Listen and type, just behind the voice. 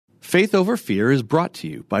Faith Over Fear is brought to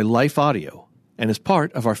you by Life Audio and is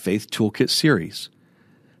part of our Faith Toolkit series.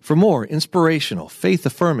 For more inspirational,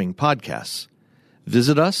 faith-affirming podcasts,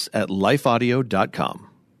 visit us at lifeaudio.com.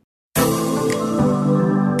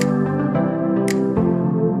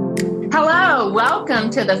 Hello, welcome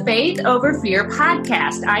to the Faith Over Fear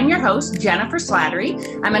podcast. I'm your host, Jennifer Slattery.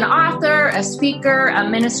 I'm an author, a speaker, a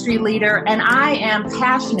ministry leader, and I am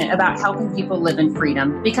passionate about helping people live in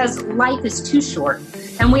freedom because life is too short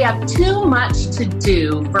and we have too much to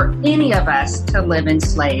do for any of us to live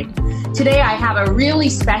enslaved. Today, I have a really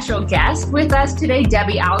special guest with us today,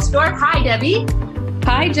 Debbie Alsdorf. Hi, Debbie.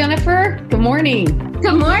 Hi, Jennifer. Good morning.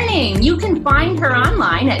 Good morning. You can find her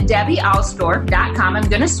online at debbiealsdorf.com. I'm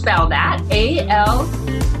going to spell that,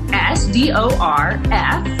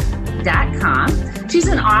 ALSDORF.com. She's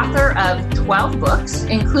an author of 12 books,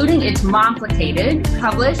 including It's Momplicated,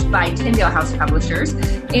 published by Tyndale House Publishers,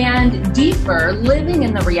 and Deeper, Living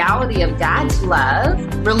in the Reality of God's Love,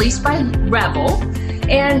 released by Revel.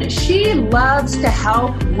 And she loves to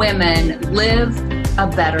help women live a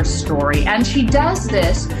better story. And she does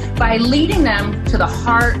this by leading them to the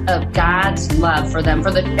heart of God's love for them,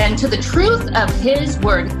 and to the truth of His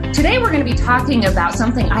Word. Today we're going to be talking about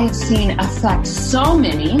something I have seen affect so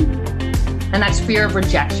many, and that's fear of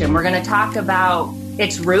rejection. We're going to talk about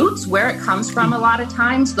its roots, where it comes from a lot of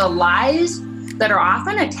times, the lies that are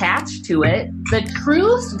often attached to it, the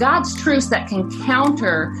truths, God's truths that can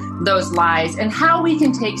counter those lies, and how we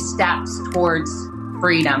can take steps towards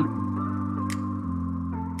freedom.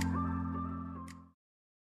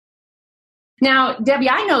 Now, Debbie,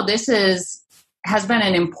 I know this has been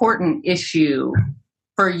an important issue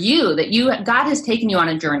for you, that God has taken you on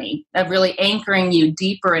a journey of really anchoring you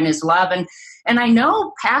deeper in His love. And I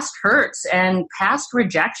know past hurts and past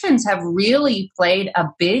rejections have really played a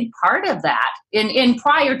big part of that in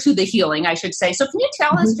prior to the healing, I should say. So can you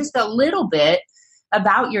tell us just a little bit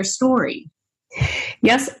about your story?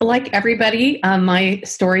 Yes, like everybody, my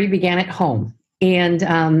story began at home. And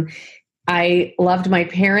I loved my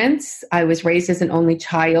parents. I was raised as an only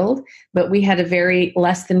child, but we had a very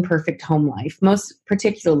less than perfect home life. Most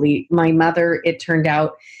particularly, my mother, it turned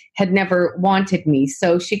out, had never wanted me.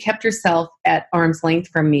 So she kept herself at arm's length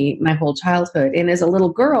from me my whole childhood. And as a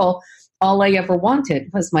little girl, all I ever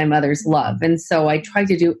wanted was my mother's love. And so I tried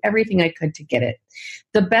to do everything I could to get it.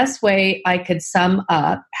 The best way I could sum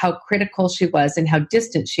up how critical she was and how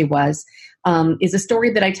distant she was is a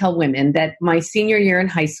story that I tell women, that my senior year in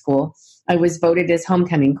high school, I was voted as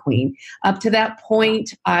homecoming queen. Up to that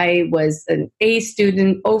point, I was an A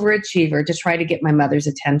student, overachiever to try to get my mother's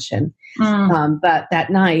attention. But that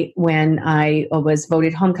night when I was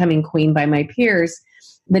voted homecoming queen by my peers,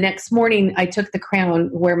 the next morning I took the crown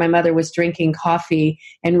where my mother was drinking coffee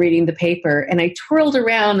and reading the paper, and I twirled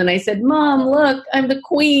around and I said, "Mom, look, I'm the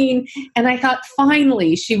queen." And I thought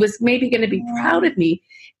finally she was maybe going to be proud of me,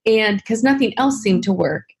 and because nothing else seemed to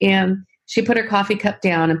work. And she put her coffee cup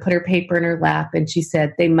down and put her paper in her lap, and she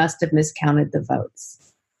said, "They must have miscounted the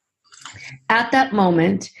votes." At that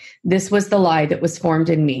moment, this was the lie that was formed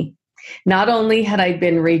in me. Not only had I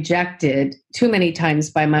been rejected too many times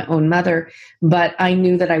by my own mother, but I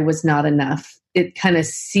knew that I was not enough. It kind of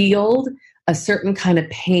sealed a certain kind of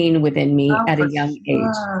pain within me at a young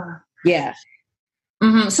age. Yeah.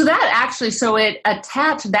 Mm-hmm. So it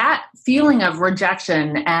attached that feeling of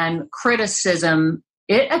rejection and criticism.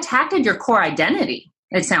 It attacked your core identity,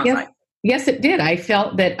 it sounds like. Yes, it did. I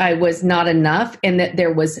felt that I was not enough and that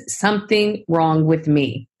there was something wrong with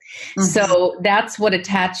me. Mm-hmm. So that's what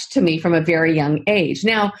attached to me from a very young age.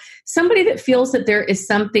 Now, somebody that feels that there is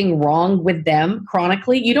something wrong with them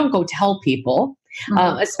chronically, you don't go tell people,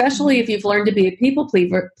 especially if you've learned to be a people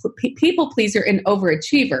pleaser and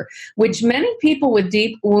overachiever, which many people with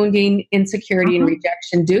deep wounding, insecurity, and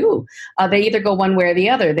rejection do. They either go one way or the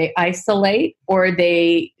other. They isolate or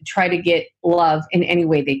they try to get love in any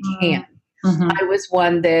way they can. I was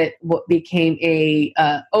one that became a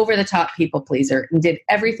over-the-top people pleaser and did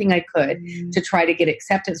everything I could to try to get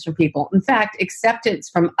acceptance from people. In fact, acceptance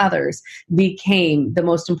from others became the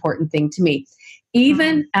most important thing to me,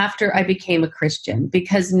 even after I became a Christian,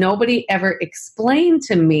 because nobody ever explained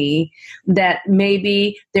to me that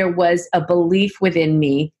maybe there was a belief within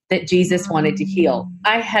me that Jesus wanted to heal.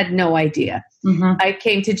 I had no idea. I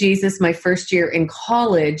came to Jesus my first year in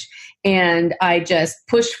college, and I just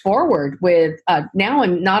pushed forward with, now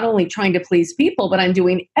I'm not only trying to please people, but I'm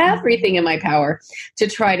doing everything in my power to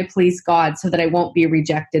try to please God so that I won't be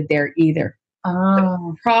rejected there either.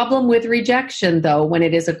 The problem with rejection, though, when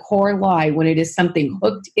it is a core lie, when it is something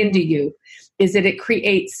hooked into you, is that it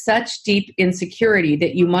creates such deep insecurity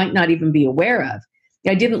that you might not even be aware of.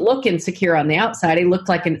 I didn't look insecure on the outside. I looked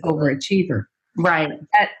like an overachiever. Right.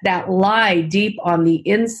 That lie deep on the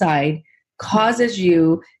inside causes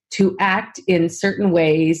you to act in certain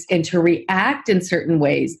ways and to react in certain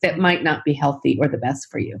ways that might not be healthy or the best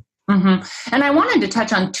for you. Mm-hmm. And I wanted to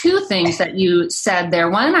touch on two things that you said there.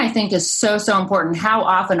 One, I think, is so important, how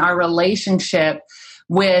often our relationship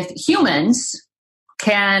with humans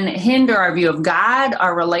can hinder our view of God,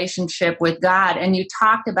 our relationship with God. And you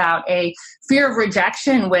talked about a fear of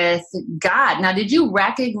rejection with God. Now, did you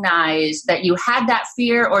recognize that you had that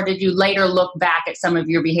fear, or did you later look back at some of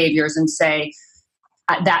your behaviors and say,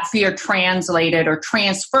 that fear translated or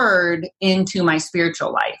transferred into my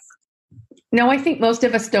spiritual life? No, I think most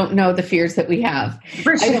of us don't know the fears that we have.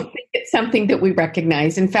 For sure. I don't think it's something that we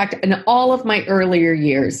recognize. In fact, in all of my earlier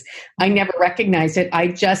years, I never recognized it. I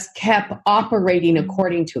just kept operating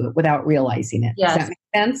according to it without realizing it. Yes. Does that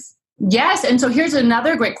make sense? Yes. And so here's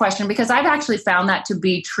another great question, because I've actually found that to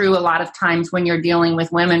be true a lot of times when you're dealing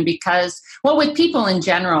with women, because, well, with people in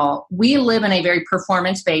general, we live in a very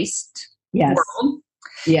performance-based world.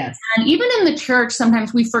 Yes. And even in the church,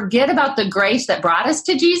 sometimes we forget about the grace that brought us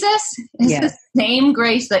to Jesus. It's the same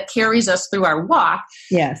grace that carries us through our walk.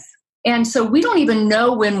 Yes. And so we don't even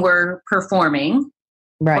know when we're performing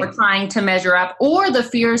or trying to measure up, or the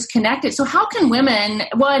fears connected. So how can women,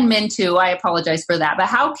 well, and men too, I apologize for that, but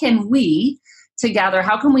how can we together,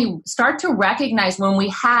 how can we start to recognize when we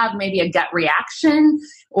have maybe a gut reaction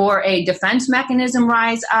or a defense mechanism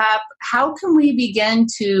rise up? How can we begin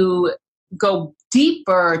to go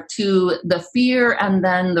deeper to the fear and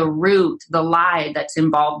then the root, the lie that's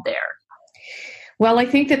involved there? Well, I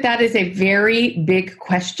think that is a very big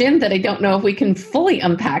question that I don't know if we can fully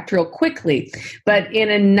unpack real quickly. But in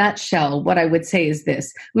a nutshell, what I would say is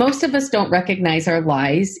this. Most of us don't recognize our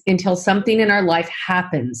lies until something in our life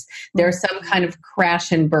happens. There's some kind of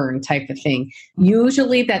crash and burn type of thing.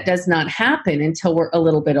 Usually that does not happen until we're a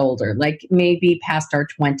little bit older, like maybe past our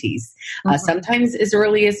 20s. Sometimes as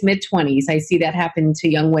early as mid-20s. I see that happen to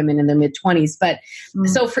young women in the mid-20s. But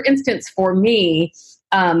so for instance, for me,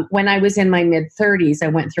 when I was in my mid-30s, I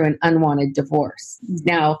went through an unwanted divorce.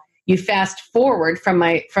 Now, you fast forward from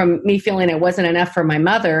me feeling it wasn't enough for my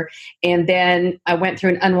mother, and then I went through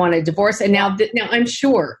an unwanted divorce, and now I'm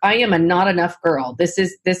sure I am a not enough girl. This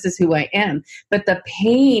is who I am. But the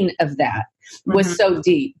pain of that was so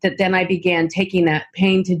deep that then I began taking that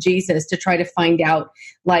pain to Jesus to try to find out,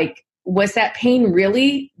 like, was that pain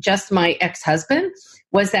really just my ex-husband?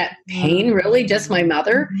 Was that pain really just my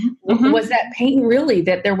mother? Was that pain really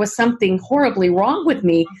that there was something horribly wrong with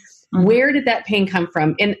me? Where did that pain come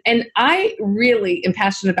from? And I really am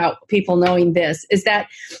passionate about people knowing this, is that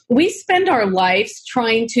we spend our lives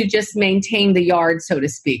trying to just maintain the yard, so to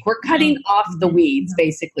speak. We're cutting off the weeds,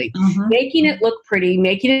 basically, making it look pretty,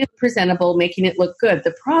 making it presentable, making it look good.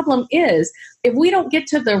 The problem is, if we don't get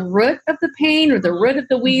to the root of the pain or the root of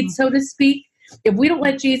the weeds, so to speak, if we don't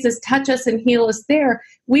let Jesus touch us and heal us there,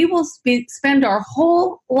 we will spend our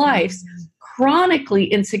whole lives chronically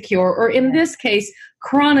insecure, or in this case,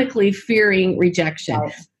 chronically fearing rejection.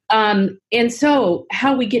 And so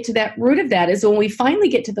how we get to that root of that is when we finally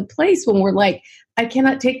get to the place when we're like, I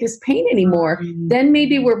cannot take this pain anymore, then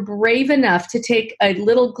maybe we're brave enough to take a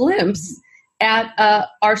little glimpse at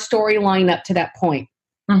our storyline up to that point.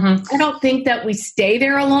 I don't think that we stay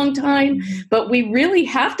there a long time, but we really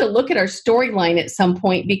have to look at our storyline at some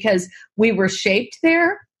point, because we were shaped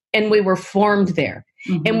there and we were formed there.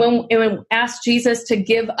 And when we ask Jesus to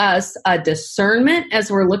give us a discernment as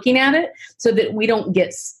we're looking at it, so that we don't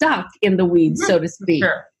get stuck in the weeds, so to speak,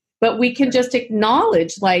 but we can just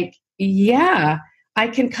acknowledge, like, yeah, I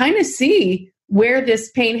can kind of see where this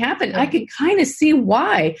pain happened. I can kind of see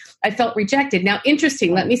why I felt rejected. Now,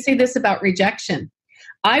 interesting, let me say this about rejection.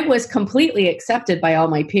 I was completely accepted by all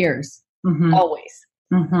my peers, always,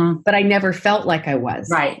 but I never felt like I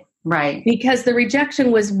was. Right. Because the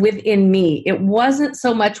rejection was within me. It wasn't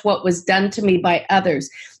so much what was done to me by others.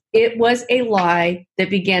 It was a lie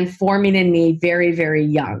that began forming in me very, very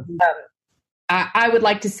young. I would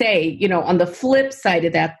like to say, on the flip side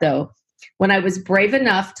of that, though, when I was brave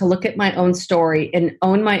enough to look at my own story and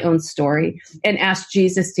own my own story and ask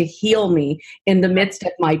Jesus to heal me in the midst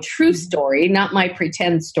of my true story, not my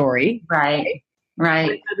pretend story. Right.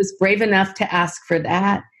 I was brave enough to ask for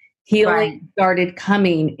that. Healing started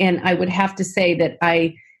coming. And I would have to say that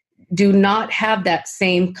I do not have that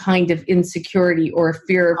same kind of insecurity or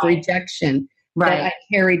fear of rejection that I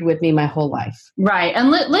carried with me my whole life. Right. And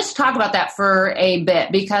let's talk about that for a bit,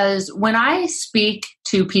 because when I speak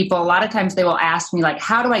to people, a lot of times they will ask me, like,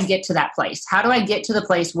 how do I get to that place? How do I get to the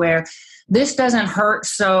place where this doesn't hurt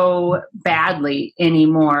so badly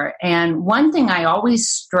anymore. And one thing I always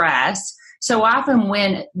stress, so often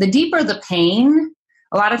when the deeper the pain,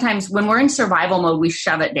 a lot of times when we're in survival mode, we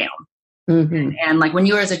shove it down. Mm-hmm. And like when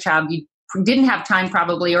you were as a child, you didn't have time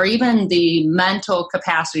probably, or even the mental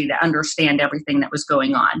capacity to understand everything that was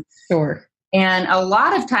going on. Sure. And a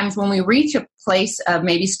lot of times when we reach a place of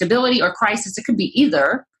maybe stability or crisis, it could be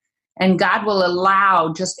either, and God will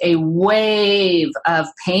allow just a wave of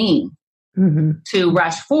pain to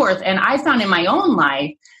rush forth. And I found in my own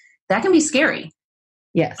life, that can be scary.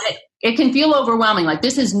 Yes. It can feel overwhelming. Like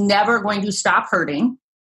this is never going to stop hurting.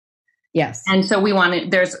 Yes. And so we want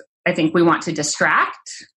to distract,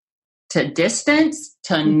 to distance,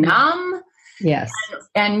 to numb. Yes.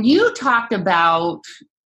 And you talked about,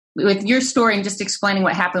 with your story and just explaining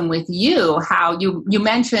what happened with you, how you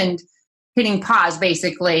mentioned hitting pause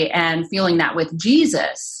basically and feeling that with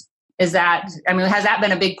Jesus. Has that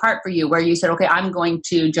been a big part for you where you said, okay, I'm going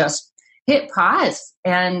to just hit pause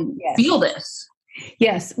and feel this?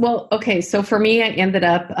 Yes. Well, okay. So for me, I ended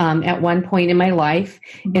up at one point in my life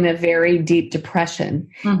in a very deep depression.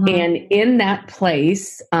 Mm-hmm. And in that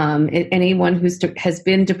place, anyone who has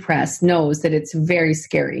been depressed knows that it's very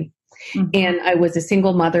scary. Mm-hmm. And I was a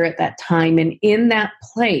single mother at that time. And in that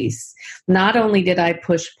place, not only did I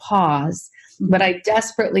push pause, but I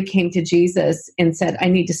desperately came to Jesus and said, I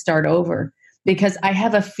need to start over. Because I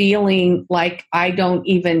have a feeling like I don't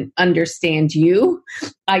even understand you.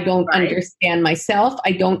 I don't understand myself.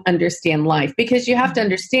 I don't understand life. Because you have to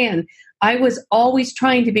understand, I was always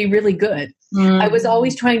trying to be really good. Mm-hmm. I was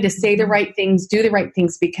always trying to say the right things, do the right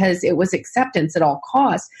things, because it was acceptance at all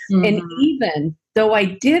costs. Mm-hmm. And even though I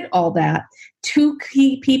did all that, 2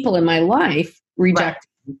 key people in my life rejected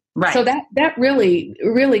me. Right. So that really,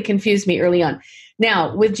 really confused me early on.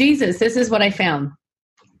 Now, with Jesus, this is what I found.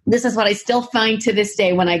 This is what I still find to this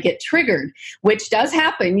day when I get triggered, which does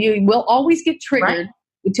happen. You will always get triggered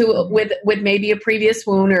with maybe a previous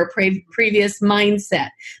wound or a previous mindset,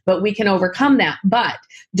 but we can overcome that. But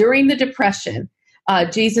during the depression,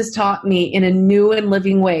 Jesus taught me in a new and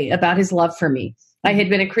living way about his love for me. I had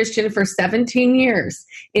been a Christian for 17 years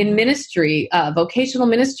in ministry, vocational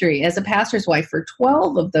ministry as a pastor's wife for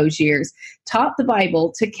 12 of those years, taught the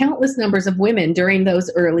Bible to countless numbers of women during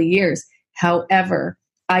those early years. However,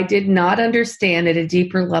 I did not understand at a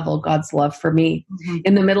deeper level God's love for me. Mm-hmm.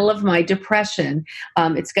 In the middle of my depression,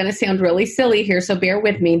 it's going to sound really silly here, so bear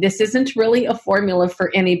with me. This isn't really a formula for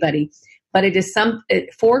anybody, but it is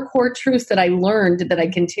 4 core truths that I learned that I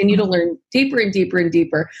continue to learn deeper and deeper and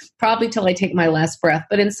deeper, probably till I take my last breath.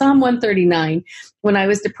 But in Psalm 139, when I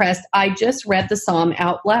was depressed, I just read the Psalm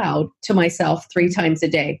out loud to myself 3 times a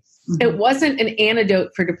day. Mm-hmm. It wasn't an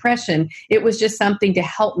antidote for depression. It was just something to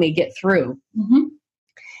help me get through. Mm-hmm.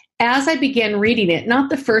 As I began reading it,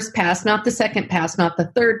 not the first pass, not the second pass, not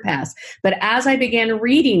the third pass, but as I began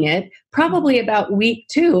reading it, probably about week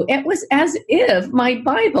 2, it was as if my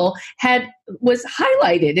Bible was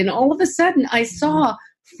highlighted. And all of a sudden I saw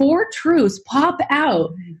 4 truths pop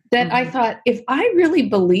out that I thought, if I really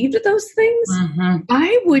believed those things,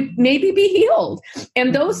 I would maybe be healed.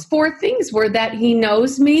 And those 4 things were that he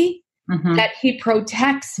knows me, that he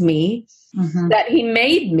protects me, that he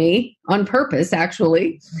made me on purpose,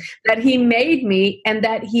 actually, that he made me, and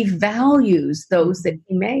that he values those that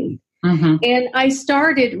he made. And I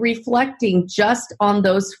started reflecting just on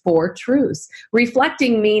those 4 truths.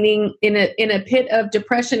 Reflecting meaning in a pit of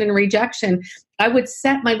depression and rejection, I would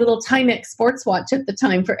set my little Timex sports watch at the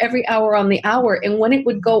time for every hour on the hour. And when it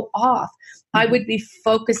would go off, I would be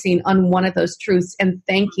focusing on one of those truths and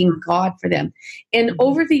thanking God for them. And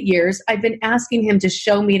over the years, I've been asking him to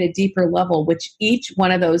show me at a deeper level, which each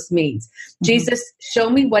one of those means. Jesus, show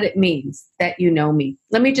me what it means that you know me.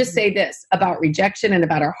 Let me just say this about rejection and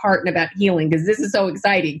about our heart and about healing, because this is so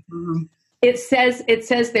exciting. It says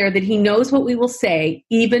there that he knows what we will say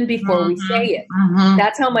even before we say it.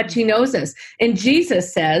 That's how much he knows us. And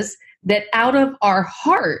Jesus says that out of our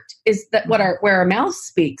heart is that where our mouth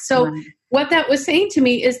speaks. So what that was saying to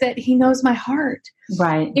me is that he knows my heart.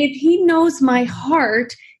 Right. If he knows my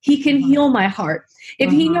heart, he can heal my heart.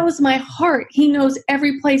 If he knows my heart, he knows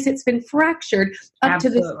every place it's been fractured up to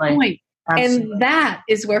this point. Absolutely. And that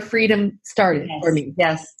is where freedom started for me.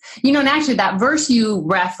 Yes. And actually that verse you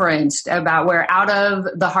referenced about where out of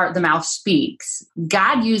the heart, the mouth speaks,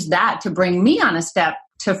 God used that to bring me on a step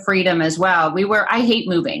to freedom as well. I hate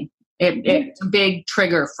moving. It's a big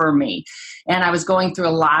trigger for me. And I was going through a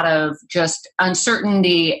lot of just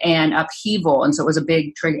uncertainty and upheaval. And so it was a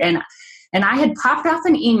big trigger. And I had popped off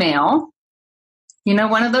an email,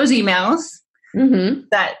 one of those emails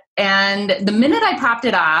And the minute I popped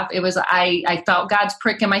it off, it was, I felt God's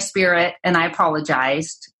prick in my spirit, and I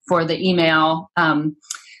apologized for the email.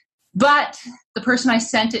 But the person I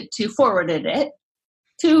sent it to forwarded it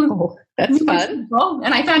to. Oh, that's fun. People.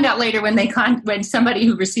 And I found out later when somebody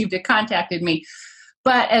who received it contacted me.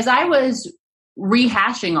 But as I was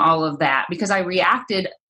rehashing all of that, because I reacted,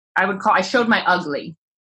 I showed my ugly,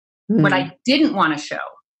 what I didn't want to show,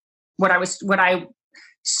 what I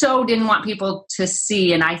so didn't want people to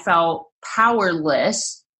see. And I felt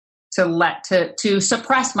powerless to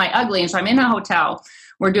suppress my ugly. And so I'm in a hotel.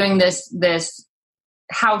 We're doing this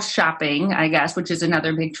house shopping, I guess, which is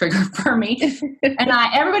another big trigger for me. And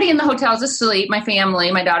everybody in the hotel is asleep, my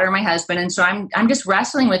family, my daughter, my husband. And so I'm just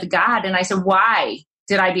wrestling with God. And I said, why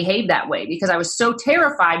did I behave that way? Because I was so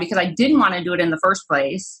terrified, because I didn't want to do it in the first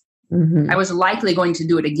place. Mm-hmm. I was likely going to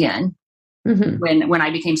do it again when I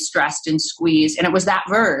became stressed and squeezed. And it was that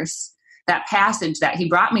verse, that passage that he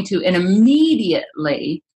brought me to. And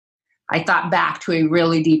immediately I thought back to a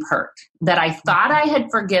really deep hurt that I thought I had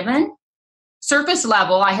forgiven. Surface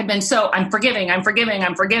level, I had been I'm forgiving. I forgive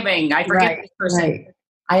this person. Right.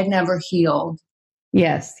 I had never healed.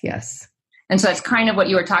 Yes. And so that's kind of what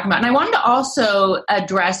you were talking about. And I wanted to also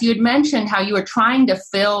address, you had mentioned how you were trying to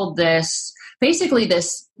fill this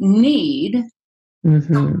need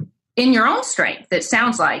in your own strength, it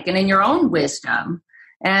sounds like, and in your own wisdom.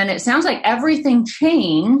 And it sounds like everything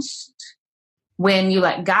changed when you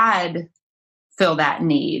let God fill that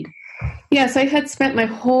need. Yes, I had spent my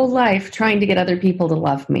whole life trying to get other people to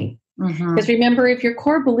love me. Because remember, if your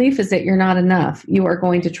core belief is that you're not enough, you are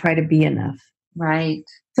going to try to be enough. Right.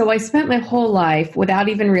 So I spent my whole life, without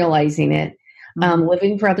even realizing it,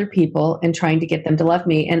 living for other people and trying to get them to love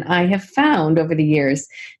me. And I have found over the years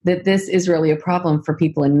that this is really a problem for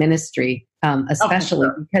people in ministry, especially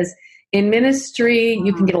because in ministry,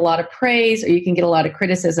 you can get a lot of praise or you can get a lot of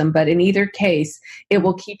criticism, but in either case, it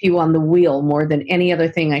will keep you on the wheel more than any other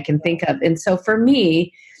thing I can think of. And so for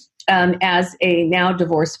me, as a now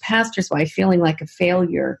divorced pastor's wife, feeling like a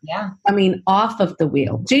failure, off of the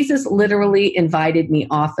wheel. Jesus literally invited me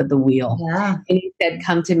off of the wheel. Yeah. And he said,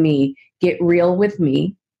 come to me, get real with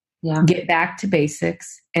me, get back to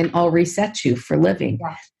basics, and I'll reset you for living.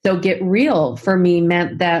 Yeah. So get real for me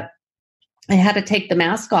meant that I had to take the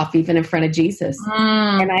mask off even in front of Jesus.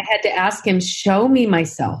 And I had to ask him, show me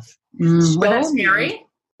myself. Was that scary?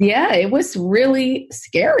 Yeah, it was really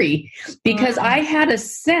scary because I had a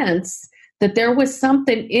sense that there was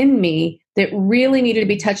something in me that really needed to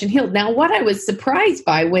be touched and healed. Now, what I was surprised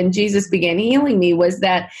by when Jesus began healing me was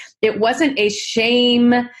that it wasn't a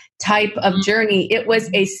shame type of journey. It was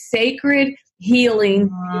a sacred, healing,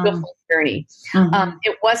 beautiful journey.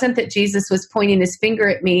 It wasn't that Jesus was pointing his finger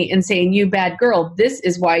at me and saying, you bad girl, this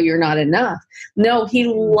is why you're not enough. No, he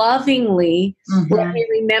lovingly let me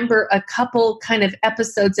remember a couple kind of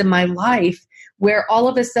episodes in my life where all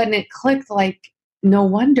of a sudden it clicked like, no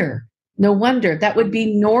wonder. That would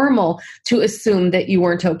be normal to assume that you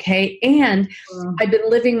weren't okay. And I've been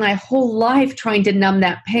living my whole life trying to numb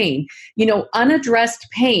that pain. You know, unaddressed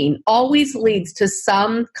pain always leads to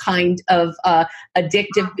some kind of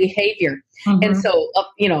addictive behavior. And so,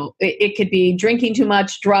 it could be drinking too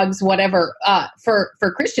much, drugs, whatever.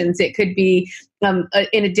 For Christians, it could be an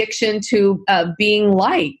addiction to being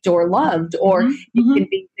liked or loved, or it can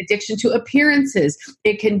be addiction to appearances.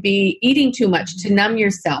 It can be eating too much to numb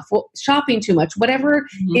yourself, shopping too much, whatever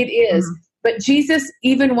it is. But Jesus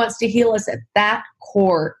even wants to heal us at that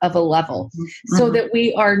core of a level so that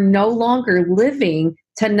we are no longer living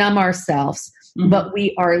to numb ourselves, but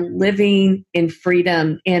we are living in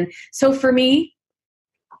freedom. And so for me,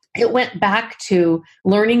 it went back to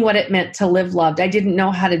learning what it meant to live loved. I didn't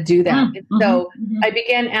know how to do that. And so I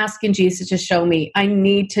began asking Jesus to show me, I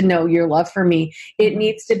need to know your love for me. It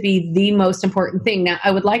needs to be the most important thing. Now,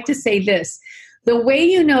 I would like to say this. The way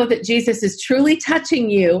you know that Jesus is truly touching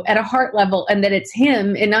you at a heart level and that it's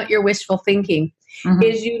him and not your wishful thinking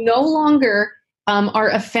is you no longer are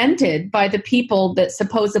offended by the people that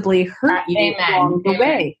supposedly hurt you along the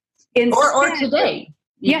way. Instead, or today.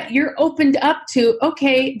 Yeah, you're opened up to,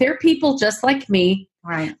 okay, they're people just like me.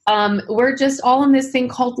 Right. We're just all in this thing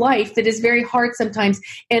called life that is very hard sometimes.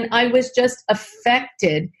 And I was just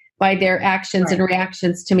affected by their actions and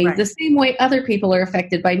reactions to me, the same way other people are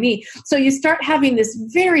affected by me. So you start having this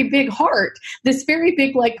very big heart, this very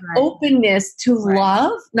big openness to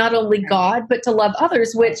love, not only God, but to love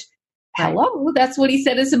others, which, hello, that's what he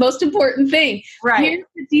said is the most important thing. Right. Here's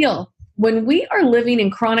the deal. When we are living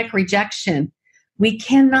in chronic rejection, we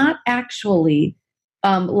cannot actually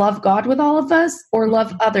love God with all of us or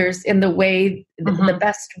love others in the way, the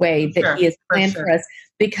best way that he has planned for us,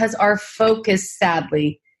 because our focus,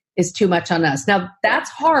 sadly, is too much on us. Now, that's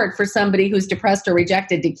hard for somebody who's depressed or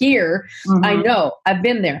rejected to hear. I know, I've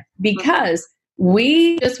been there, because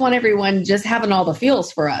we just want everyone just having all the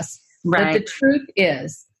feels for us. Right. But the truth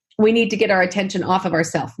is, we need to get our attention off of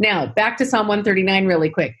ourselves. Now, back to Psalm 139 really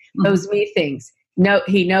quick. Those me things. No,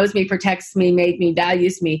 he knows me, protects me, made me,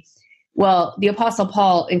 values me. Well, the Apostle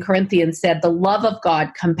Paul in Corinthians said, the love of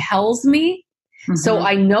God compels me. So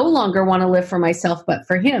I no longer want to live for myself, but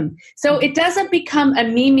for him. So it doesn't become a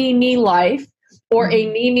me life or a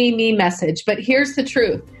me message. But here's the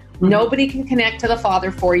truth. Nobody can connect to the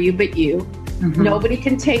Father for you but you. Nobody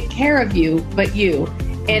can take care of you but you.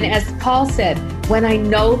 And as Paul said, when I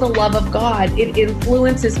know the love of God, it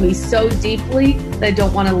influences me so deeply that I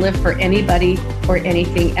don't want to live for anybody or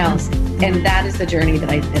anything else. And that is the journey that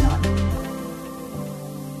I've been on.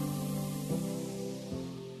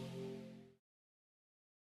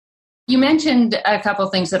 You mentioned a couple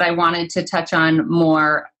of things that I wanted to touch on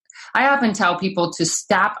more. I often tell people to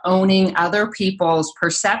stop owning other people's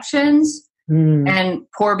perceptions and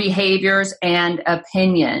poor behaviors and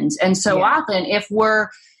opinions. And so often, if we're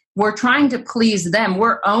trying to please them,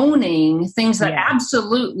 we're owning things that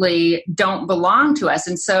absolutely don't belong to us.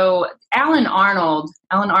 And so Alan Arnold,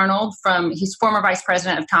 he's former vice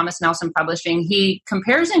president of Thomas Nelson Publishing, he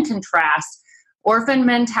compares and contrasts orphan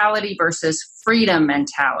mentality versus freedom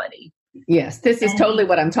mentality. Yes, this is totally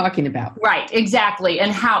what I'm talking about. Right, exactly.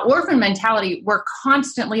 And how orphan mentality, we're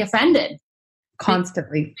constantly offended.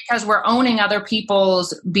 Constantly. Because we're owning other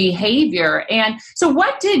people's behavior. And so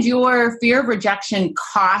what did your fear of rejection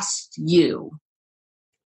cost you?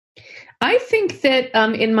 I think that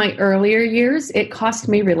in my earlier years, it cost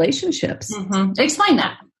me relationships. Explain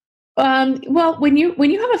that. Well, when you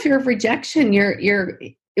have a fear of rejection, you're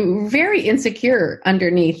very insecure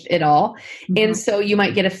underneath it all. And so you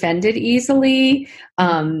might get offended easily.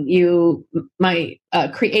 You might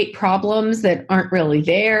create problems that aren't really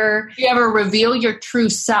there. Do you ever reveal your true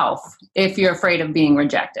self if you're afraid of being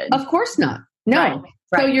rejected? Of course not. No. Right.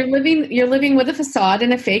 So you're living with a facade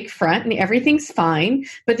and a fake front, and everything's fine.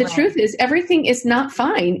 But the truth is, everything is not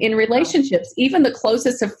fine in relationships, even the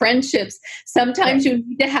closest of friendships. Sometimes you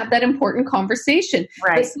need to have that important conversation.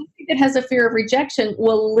 But somebody that has a fear of rejection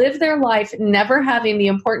will live their life never having the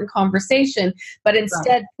important conversation, but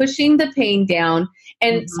instead pushing the pain down.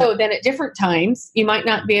 And so then at different times, you might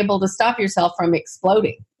not be able to stop yourself from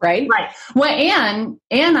exploding. Right. Well, and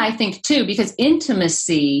I think too, because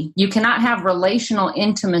intimacy, you cannot have relational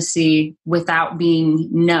intimacy without being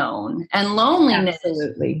known. And loneliness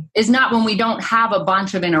is not when we don't have a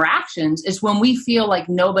bunch of interactions. It's when we feel like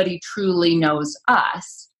nobody truly knows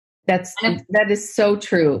us. That is so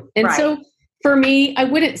true. And so for me, I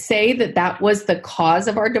wouldn't say that was the cause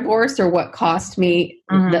of our divorce or what cost me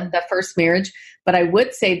the first marriage. But I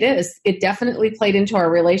would say this, it definitely played into our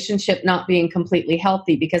relationship not being completely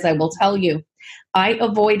healthy, because I will tell you, I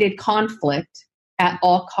avoided conflict at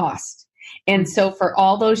all costs. And so for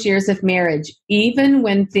all those years of marriage, even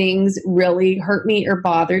when things really hurt me or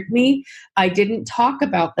bothered me, I didn't talk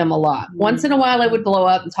about them a lot. Once in a while, I would blow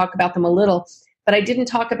up and talk about them a little, but I didn't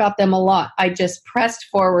talk about them a lot. I just pressed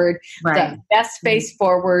forward, the best face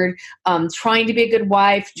forward, trying to be a good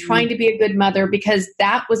wife, trying to be a good mother, because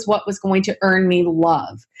that was what was going to earn me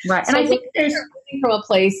love. Right. So and I think there's from a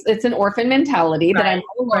place, it's an orphan mentality that I'm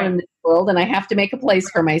alone in this world and I have to make a place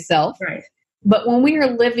for myself. Right. But when we are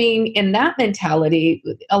living in that mentality,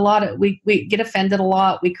 we get offended a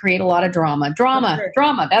lot. We create a lot of drama. Drama.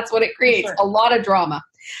 That's what it creates. A lot of drama.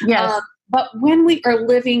 Yes. But when we are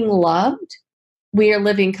living loved, we are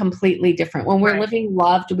living completely different. When we're living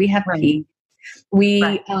loved, we have peace.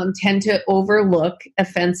 We tend to overlook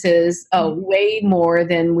offenses way more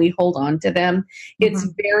than we hold on to them. It's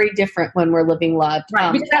very different when we're living loved.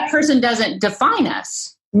 Right. Because that person doesn't define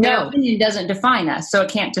us. No. Their opinion doesn't define us, so it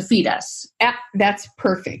can't defeat us. That's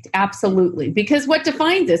perfect. Absolutely. Because what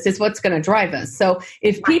defines us is what's going to drive us. So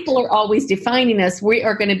if people are always defining us, we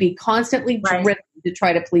are going to be constantly driven to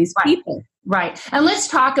try to please people. Right. And let's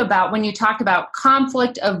talk about when you talk about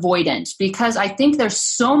conflict avoidance, because I think there's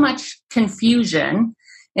so much confusion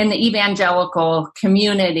in the evangelical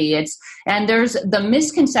community. And there's the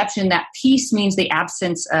misconception that peace means the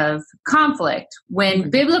absence of conflict, when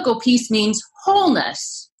biblical peace means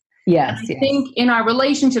wholeness. Yes. I think in our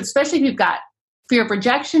relationships, especially if you've got fear of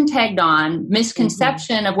rejection tagged on,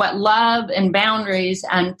 misconception of what love and boundaries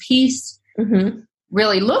and peace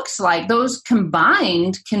really looks like, those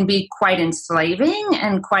combined can be quite enslaving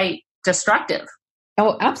and quite destructive.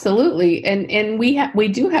 Oh, absolutely. And we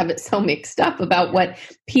do have it so mixed up about what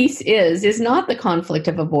peace is not the conflict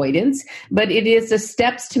of avoidance, but it is the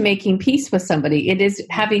steps to making peace with somebody. It is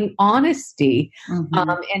having honesty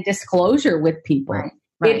and disclosure with people. Right.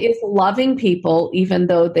 Right. It is loving people even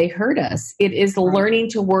though they hurt us. It is learning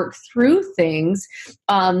to work through things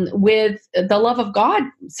with the love of God,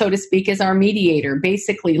 so to speak, as our mediator,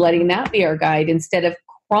 basically letting that be our guide instead of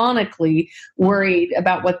chronically worried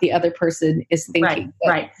about what the other person is thinking.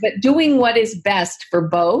 But doing what is best for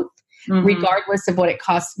both, regardless of what it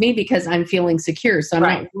costs me, because I'm feeling secure. So I'm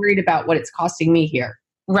not worried about what it's costing me here.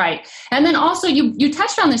 Right. And then also you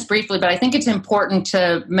touched on this briefly, but I think it's important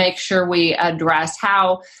to make sure we address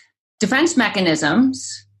how defense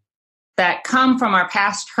mechanisms that come from our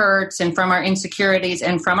past hurts and from our insecurities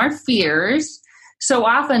and from our fears, so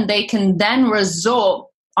often they can then result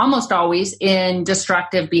almost always in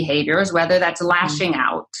destructive behaviors, whether that's lashing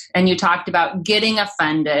out. And you talked about getting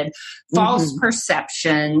offended, false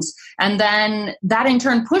perceptions, and then that in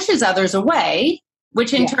turn pushes others away,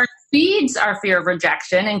 which in turn feeds our fear of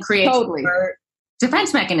rejection and creates more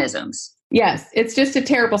defense mechanisms. Yes, it's just a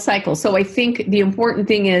terrible cycle. So I think the important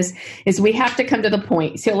thing is we have to come to the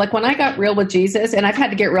point. So like when I got real with Jesus, and I've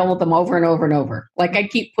had to get real with him over and over and over. Like I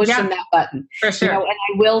keep pushing that button. For sure. And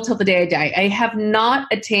I will till the day I die. I have not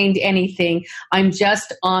attained anything. I'm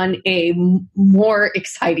just on a more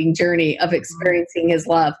exciting journey of experiencing his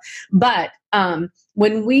love. But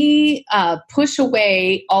when we push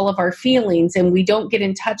away all of our feelings and we don't get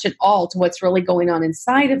in touch at all to what's really going on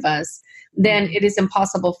inside of us, then it is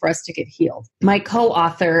impossible for us to get healed. My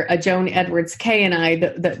co-author, Joan Edwards Kay, and I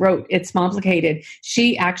that wrote It's Momplicated,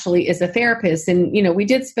 she actually is a therapist. And, we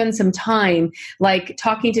did spend some time like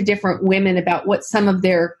talking to different women about what some of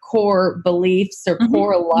their core beliefs or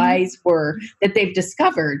core lies were that they've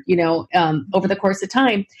discovered, over the course of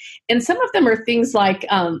time. And some of them are things like,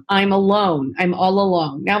 I'm alone. I'm all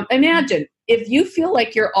alone. Now, imagine if you feel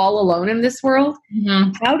like you're all alone in this world,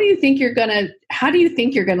 how do you think you're going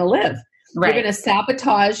to live? Right. You're going to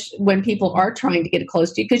sabotage when people are trying to get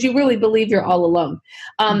close to you because you really believe you're all alone.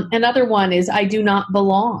 Another one is I do not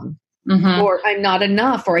belong, or I'm not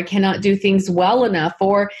enough, or I cannot do things well enough,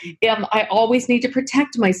 or I always need to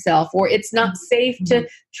protect myself, or it's not safe to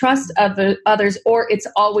trust others, or it's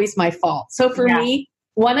always my fault. So for me,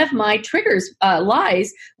 one of my triggers,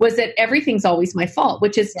 lies, was that everything's always my fault,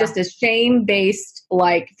 which is just a shame-based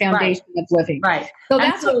foundation of living. Right. So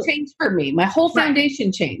that's what changed for me. My whole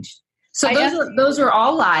foundation changed. So those are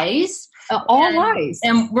all lies. Lies.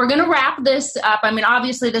 And we're going to wrap this up. I mean,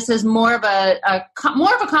 obviously, this is more of a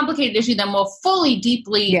complicated issue than we'll fully,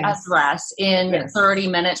 deeply address in 30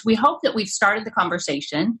 minutes. We hope that we've started the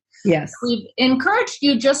conversation. Yes. We've encouraged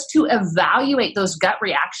you just to evaluate those gut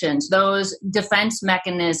reactions, those defense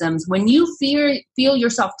mechanisms. When you feel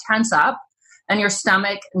yourself tense up and your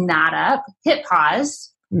stomach knot up, hit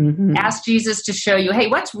pause. Ask Jesus to show you, hey,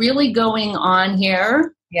 what's really going on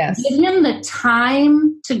here? Yes. Give him the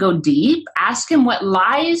time to go deep. Ask him what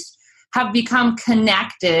lies have become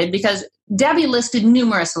connected, because Debbie listed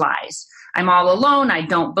numerous lies. I'm all alone. I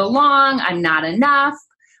don't belong. I'm not enough.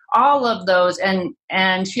 All of those. And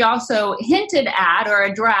she also hinted at or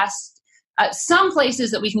addressed some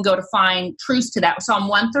places that we can go to find truths to that. Psalm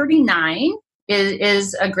 139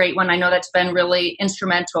 is a great one. I know that's been really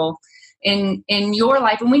instrumental in your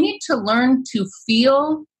life. And we need to learn to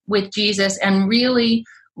feel with Jesus and really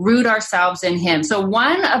root ourselves in him. So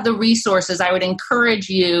one of the resources I would encourage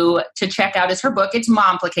you to check out is her book. It's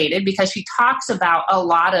Momplicated, because she talks about a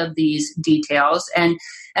lot of these details, and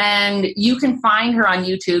you can find her on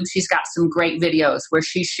YouTube. She's got some great videos where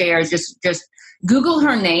she shares, just Google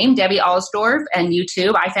her name, Debbie Alsdorf, and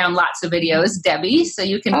YouTube. I found lots of videos, Debbie, so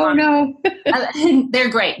you can they're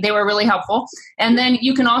great. They were really helpful. And then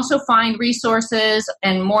you can also find resources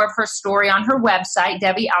and more of her story on her website,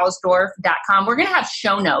 debbiealsdorf.com. We're going to have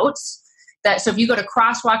show notes. So if you go to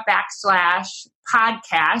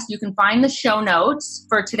crosswalk.com/podcast, you can find the show notes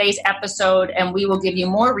for today's episode, and we will give you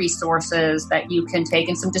more resources that you can take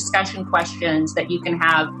and some discussion questions that you can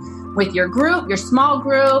have with your group, your small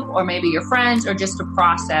group, or maybe your friends, or just to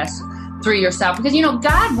process through yourself. Because,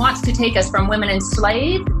 God wants to take us from women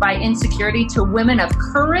enslaved by insecurity to women of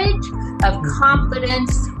courage, of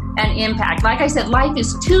confidence, and impact. Like I said, life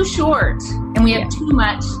is too short, and we have too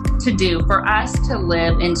much to do for us to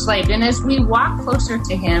live enslaved. And as we walk closer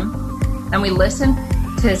to him and we listen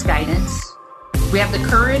to his guidance, we have the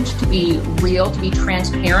courage to be real, to be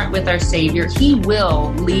transparent with our Savior. He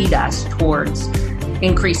will lead us towards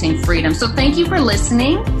increasing freedom. So thank you for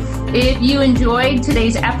listening. If you enjoyed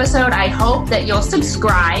today's episode, I hope that you'll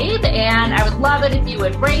subscribe, and I would love it if you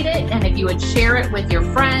would rate it and if you would share it with your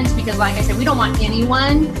friends, because like I said, we don't want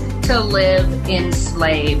anyone to live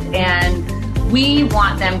enslaved, and we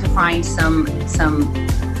want them to find some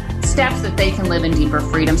steps that they can live in deeper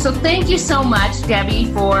freedom. So thank you so much, Debbie,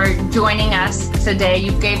 for joining us today.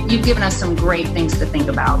 You've given us some great things to think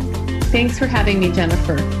about. Thanks for having me,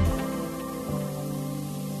 Jennifer.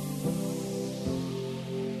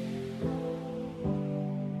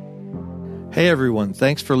 Hey everyone,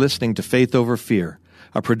 thanks for listening to Faith Over Fear,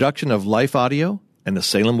 a production of Life Audio and the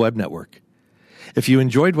Salem Web Network. If you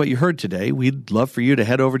enjoyed what you heard today, we'd love for you to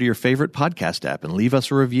head over to your favorite podcast app and leave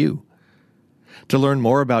us a review. To learn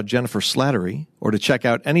more about Jennifer Slattery, or to check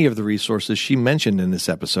out any of the resources she mentioned in this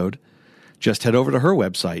episode, just head over to her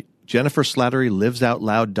website,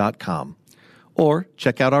 jenniferslatterylivesoutloud.com, or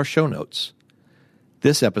check out our show notes.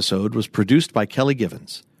 This episode was produced by Kelly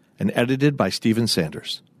Givens and edited by Stephen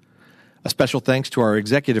Sanders. A special thanks to our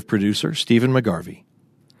executive producer, Stephen McGarvey.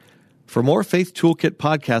 For more Faith Toolkit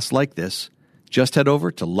podcasts like this, just head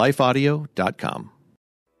over to lifeaudio.com.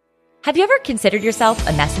 Have you ever considered yourself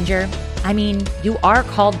a messenger? I mean, you are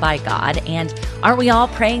called by God, and aren't we all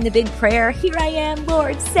praying the big prayer, "Here I am,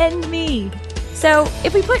 Lord, send me"? So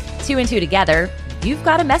if we put two and two together, you've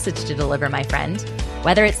got a message to deliver, my friend.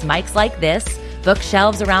 Whether it's mics like this,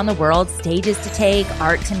 bookshelves around the world, stages to take,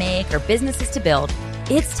 art to make, or businesses to build,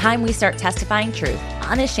 it's time we start testifying truth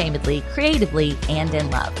unashamedly, creatively, and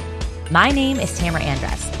in love. My name is Tamara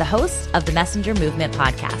Andress, the host of the Messenger Movement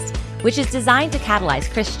podcast, which is designed to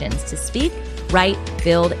catalyze Christians to speak, write,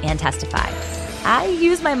 build, and testify. I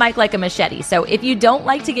use my mic like a machete, so if you don't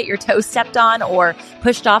like to get your toes stepped on or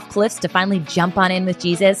pushed off cliffs to finally jump on in with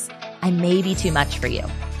Jesus, I may be too much for you.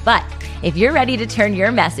 But if you're ready to turn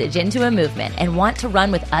your message into a movement and want to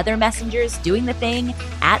run with other messengers doing the thing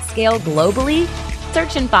at scale globally,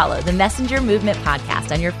 search and follow the Messenger Movement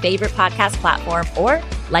podcast on your favorite podcast platform or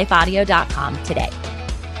lifeaudio.com today.